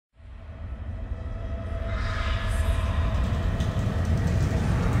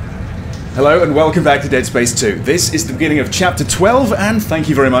Hello and welcome back to Dead Space 2. This is the beginning of Chapter 12 and thank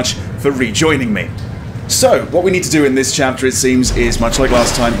you very much for rejoining me. So, what we need to do in this chapter, it seems, is much like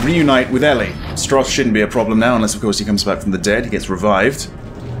last time, reunite with Ellie. Stross shouldn't be a problem now, unless of course he comes back from the dead, he gets revived.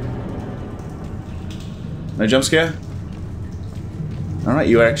 No jump scare? Alright,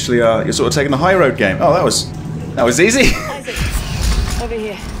 you actually are, you're sort of taking the high road game. Oh, that was easy. Isaac, over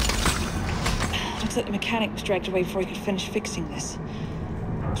here. Looks like the mechanic was dragged away before he could finish fixing this.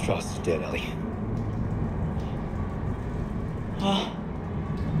 Stross is dead, Ellie. Oh,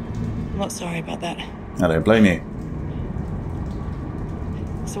 I'm not sorry about that. I don't blame you.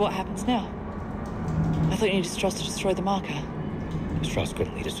 So what happens now? I thought you needed Stross to destroy the marker. Stross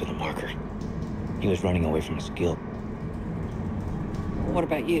couldn't lead us to the marker. He was running away from his guild. What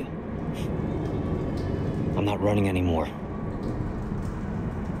about you? I'm not running anymore.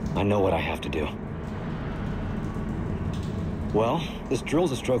 I know what I have to do. Well, this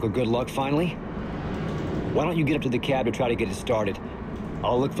drill's a stroke of good luck, finally. Why don't you get up to the cab to try to get it started?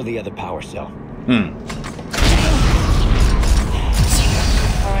 I'll look for the other power cell.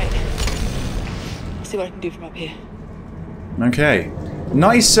 Alright. See what I can do from up here. Okay.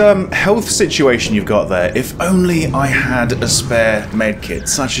 Nice health situation you've got there. If only I had a spare medkit.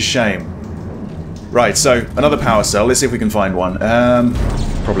 Such a shame. Right, so another power cell. Let's see if we can find one.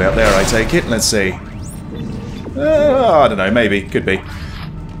 Probably up there, I take it. Let's see. I don't know, maybe. Could be.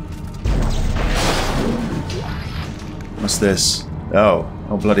 What's this? Oh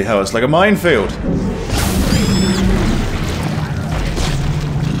bloody hell, it's like a minefield.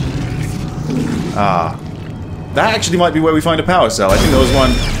 Ah. That actually might be where we find a power cell. I think there was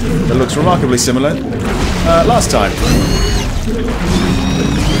one that looks remarkably similar last time.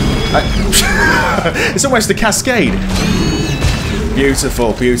 It's almost a cascade.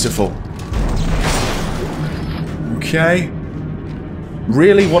 Beautiful, beautiful. Okay.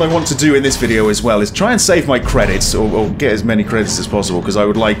 Really, what I want to do in this video as well is try and save my credits, or get as many credits as possible, because I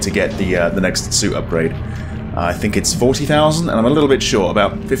would like to get the next suit upgrade. I think it's 40,000, and I'm a little bit short,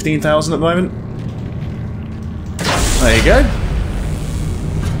 about 15,000 at the moment. There you go.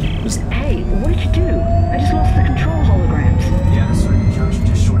 Hey, what did you do? I just lost the control holograms. Yeah, the circuit junction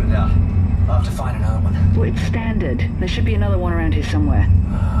just shorted out. I'll have to find another one. Well, it's standard. There should be another one around here somewhere.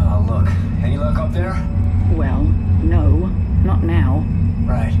 I'll look. Any luck up there? Well, no. Not now.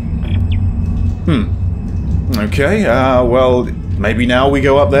 Right. Okay, well, maybe now we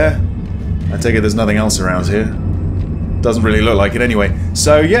go up there? I take it there's nothing else around here. Doesn't really look like it anyway.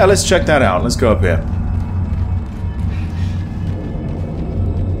 So, yeah, let's check that out. Let's go up here.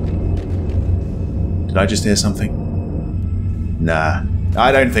 Did I just hear something? Nah,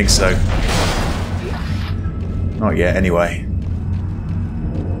 I don't think so. Not yet, anyway.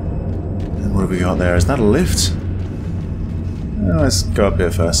 And what have we got there? Is that a lift? Let's go up here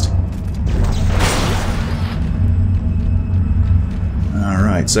first.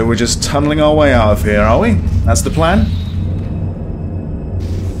 Alright, so we're just tunneling our way out of here, are we? That's the plan?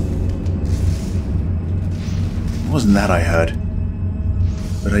 It wasn't that I heard.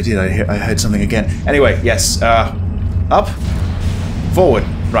 But I did, I heard something again. Anyway, yes, up, forward,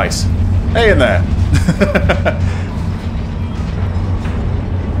 right. Hey in there!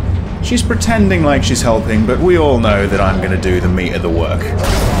 She's pretending like she's helping, but we all know that I'm gonna do the meat of the work.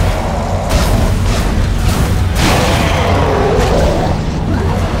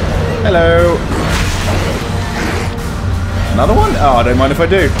 Hello! Another one? Oh, I don't mind if I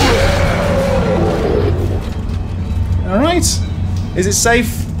do. Alright. Is it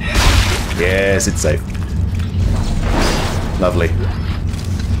safe? Yes, it's safe. Lovely.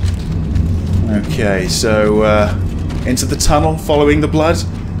 Okay, so, into the tunnel, following the blood.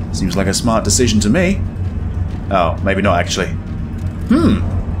 Seems like a smart decision to me. Oh, maybe not actually.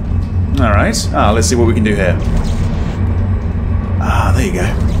 Alright. Let's see what we can do here. There you go.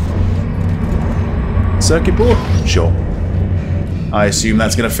 Circuit board? Sure. I assume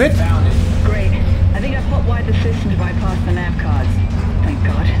that's gonna fit. Found it. Great. I think I've hot-wired the system to bypass the nav cards. Thank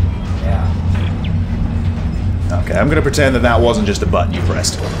God. Yeah. Okay, I'm gonna pretend that that wasn't just a button you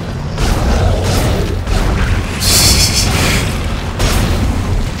pressed.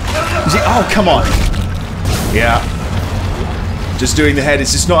 Oh, come on! Yeah. Just doing the head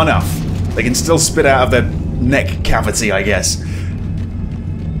is just not enough. They can still spit out of their neck cavity, I guess.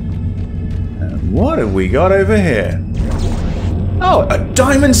 And what have we got over here? Oh, a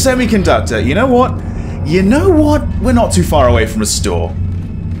diamond semiconductor! You know what? You know what? We're not too far away from a store.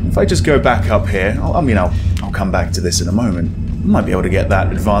 If I just go back up here, I'll come back to this in a moment. I might be able to get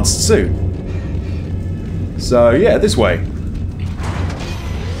that advanced suit. So, yeah, this way.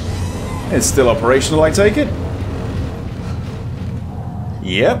 It's still operational, I take it?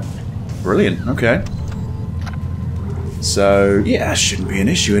 Yep. Brilliant, okay. So, yeah, shouldn't be an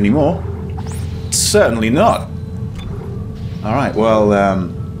issue anymore. Certainly not. Alright, well,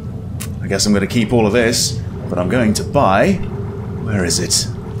 I guess I'm going to keep all of this, but I'm going to buy... Where is it?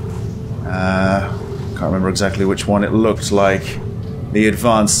 Can't remember exactly which one it looked like. The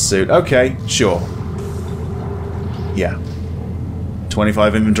advanced suit. Okay, sure. Yeah.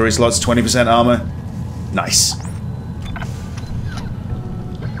 25 inventory slots, 20% armor. Nice.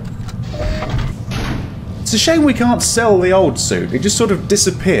 It's a shame we can't sell the old suit. It just sort of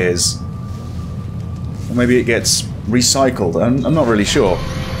disappears. Or maybe it gets recycled. I'm not really sure.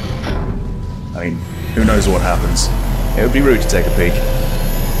 I mean, who knows what happens. It would be rude to take a peek.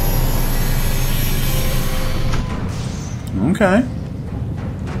 Okay.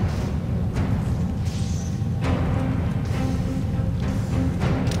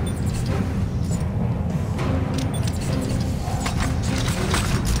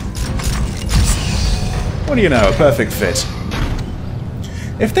 What do you know, a perfect fit.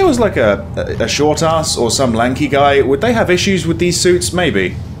 If there was like a short ass or some lanky guy, would they have issues with these suits?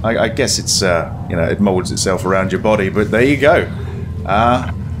 Maybe. I guess it's, you know, it molds itself around your body, but there you go.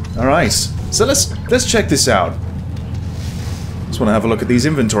 Alright. So let's check this out. Just want to have a look at these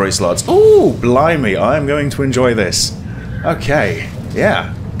inventory slots. Ooh, blimey, I'm going to enjoy this. Okay,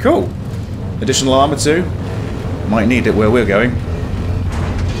 yeah, cool. Additional armor too. Might need it where we're going.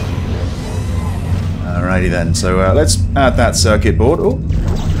 Alrighty then, so let's add that circuit board. Oh,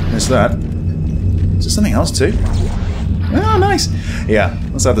 missed that. Is there something else too? Oh, nice. Yeah,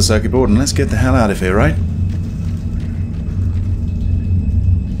 let's add the circuit board and let's get the hell out of here, right?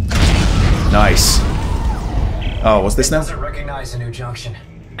 Nice. Oh, what's this now? Doesn't recognize a new junction.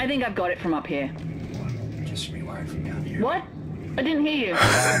 I think I've got it from up here. Just rewired from down here. What? I didn't hear you.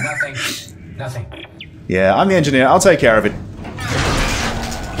 Nothing. Nothing. Yeah, I'm the engineer. I'll take care of it.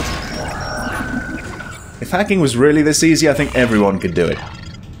 If hacking was really this easy, I think everyone could do it.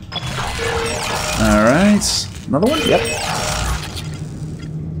 Alright. Another one? Yep.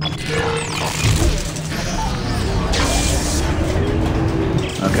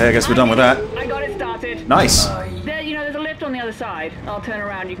 Okay, I guess we're done with that. I got it started. Nice. There, you know, there's a lift on the other side. I'll turn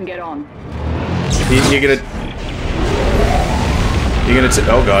around, you can get on. You're gonna...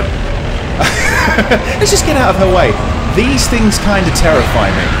 oh god. Let's just get out of her way. These things kind of terrify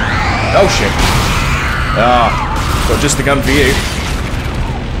me. Oh shit. Ah, got just the gun for you.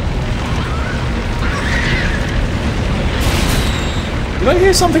 Did I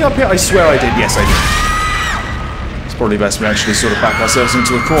hear something up here? I swear I did. Yes, I did. It's probably best we actually sort of back ourselves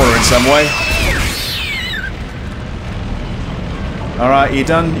into a corner in some way. Alright, you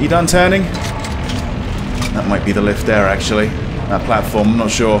done? You done turning? That might be the lift there, actually. That platform, I'm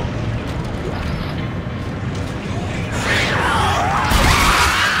not sure.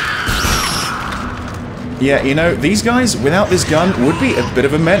 Yeah, you know, these guys, without this gun, would be a bit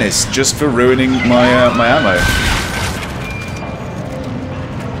of a menace, just for ruining my, my ammo.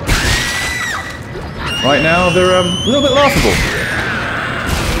 Right now, they're a little bit laughable.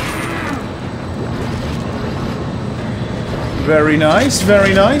 Very nice,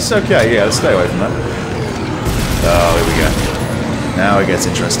 very nice. Okay, yeah, let's stay away from that. Oh, there we go. Now it gets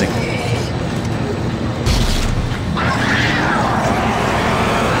interesting.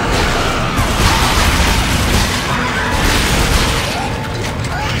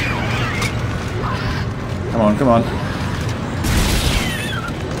 Come on, come on.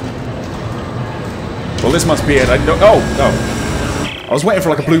 Well, this must be it. Oh! I was waiting for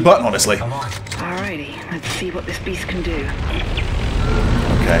like a blue button, honestly. Alrighty, let's see what this beast can do.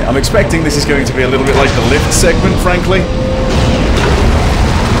 Okay, I'm expecting this is going to be a little bit like the lift segment, frankly.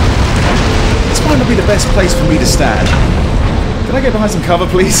 This might not be the best place for me to stand. Can I get behind some cover,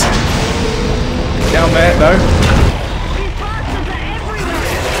 please? Down there? No? These bastards are everywhere!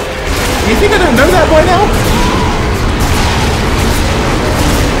 You think I don't know that by now?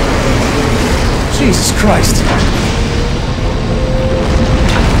 Jesus Christ.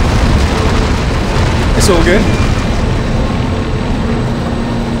 It's all good.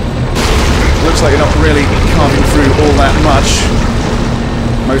 Looks like you're not really carving through all that much.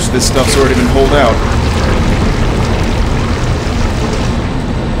 Most of this stuff's already been hauled out.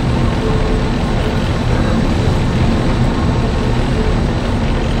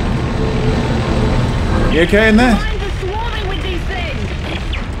 You okay in there?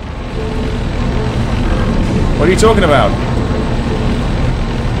 What are you talking about?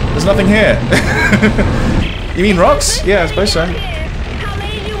 There's nothing here. You mean rocks? Yeah, I suppose so. How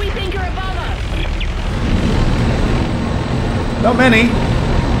many do we think are above us? Not many.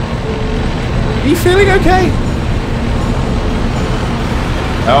 Are you feeling okay?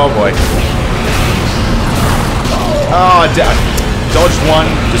 Oh boy. Oh, dodged one,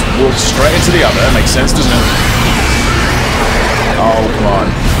 just walked straight into the other. That makes sense, doesn't it? Oh, come on.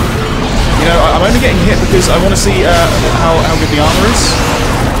 You know, I'm only getting hit because I want to see how good the armor is.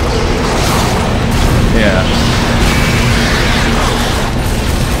 Yeah.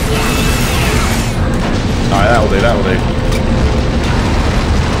 Alright, that'll do, that'll do.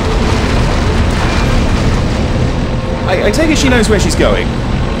 I take it she knows where she's going.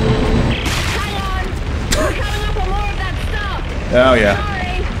 Hang on! We're coming up on more of that stuff! Oh, yeah.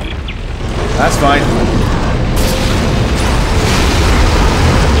 Sorry! That's fine.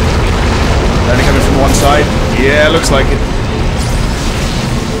 Only coming from one side. Yeah, looks like it.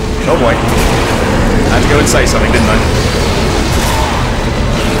 Oh boy. I had to go and say something, didn't I?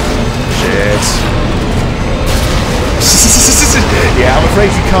 Shit. Yeah, I'm afraid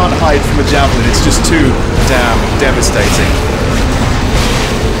you can't hide from a javelin. It's just too damn devastating.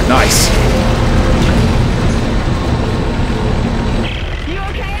 Nice. You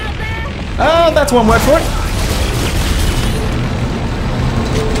okay out there? That's one word for it.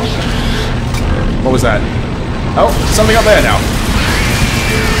 What was that? Oh, something up there now.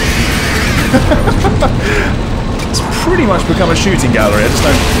 It's pretty much become a shooting gallery. I just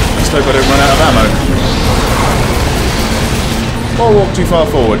hope I don't run out of ammo. Or walk too far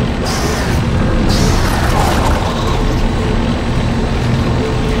forward.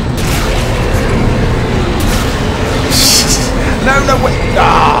 No, wait.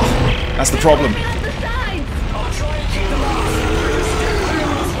 Ah! That's the problem.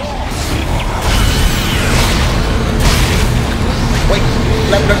 Wait,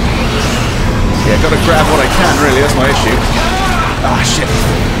 no. Yeah, gotta grab what I can, really, that's my issue. Ah, shit.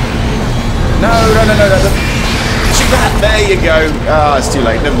 No. Shoot that! There you go. Ah, it's too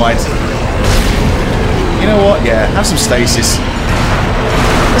late, never mind. You know what? Yeah, have some stasis.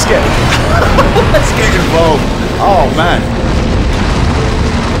 Let's get involved. Oh, man.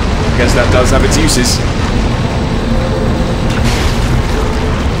 I guess that does have its uses.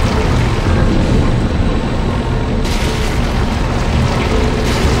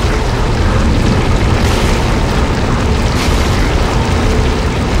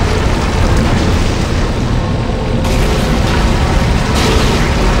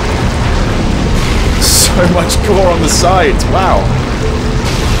 So much gore on the sides, wow.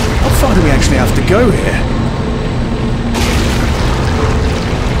 How far do we actually have to go here?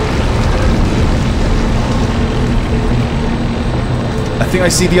 I think I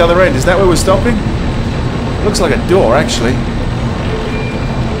see the other end. Is that where we're stopping? Looks like a door, actually.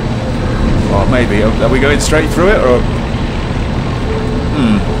 Well, maybe. Are we going straight through it, or...?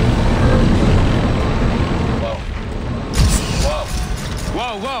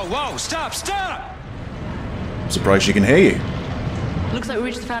 Whoa, stop! I'm surprised she can hear you. Looks like we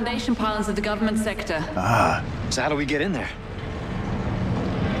reached the foundation pylons of the government sector. Ah. So how do we get in there?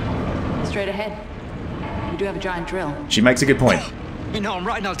 Straight ahead. We do have a giant drill. She makes a good point. You know I'm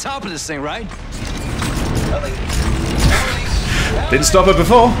right on top of this thing, right? Didn't stop her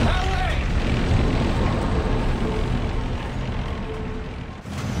before.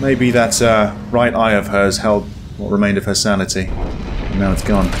 Maybe that right eye of hers held what remained of her sanity. And now it's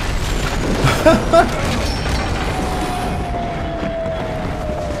gone.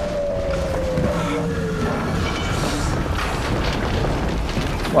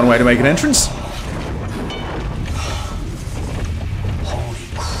 One way to make an entrance. Holy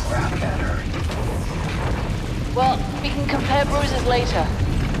crap, that hurt. Well, we can compare bruises later.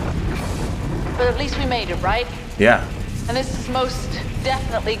 But at least we made it, right? Yeah. And this is most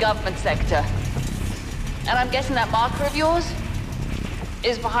definitely government sector. And I'm guessing that marker of yours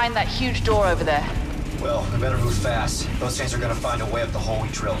is behind that huge door over there. Well, we better move fast. Those things are gonna find a way up the hole we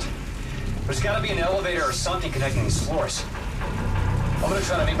drilled. There's gotta be an elevator or something connecting these floors. I'm gonna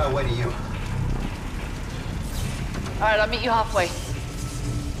try to make my way to you. Alright, I'll meet you halfway.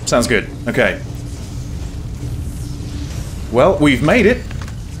 Sounds good. Okay. Well, we've made it.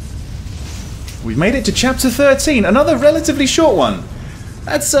 We've made it to chapter 13. Another relatively short one.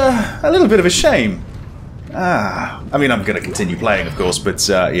 That's a little bit of a shame. I mean, I'm going to continue playing, of course, but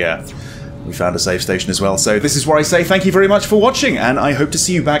yeah. We found a save station as well. So this is where I say thank you very much for watching, and I hope to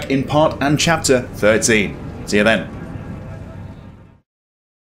see you back in part and chapter 13. See you then.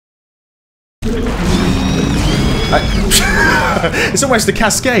 It's almost a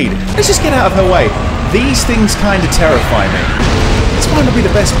cascade. Let's just get out of her way. These things kind of terrify me. This might not be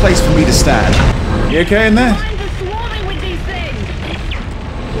the best place for me to stand. You okay in there?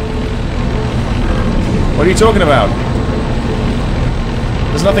 What are you talking about?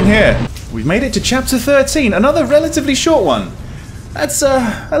 There's nothing here. We've made it to chapter 13. Another relatively short one. That's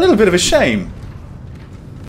a little bit of a shame.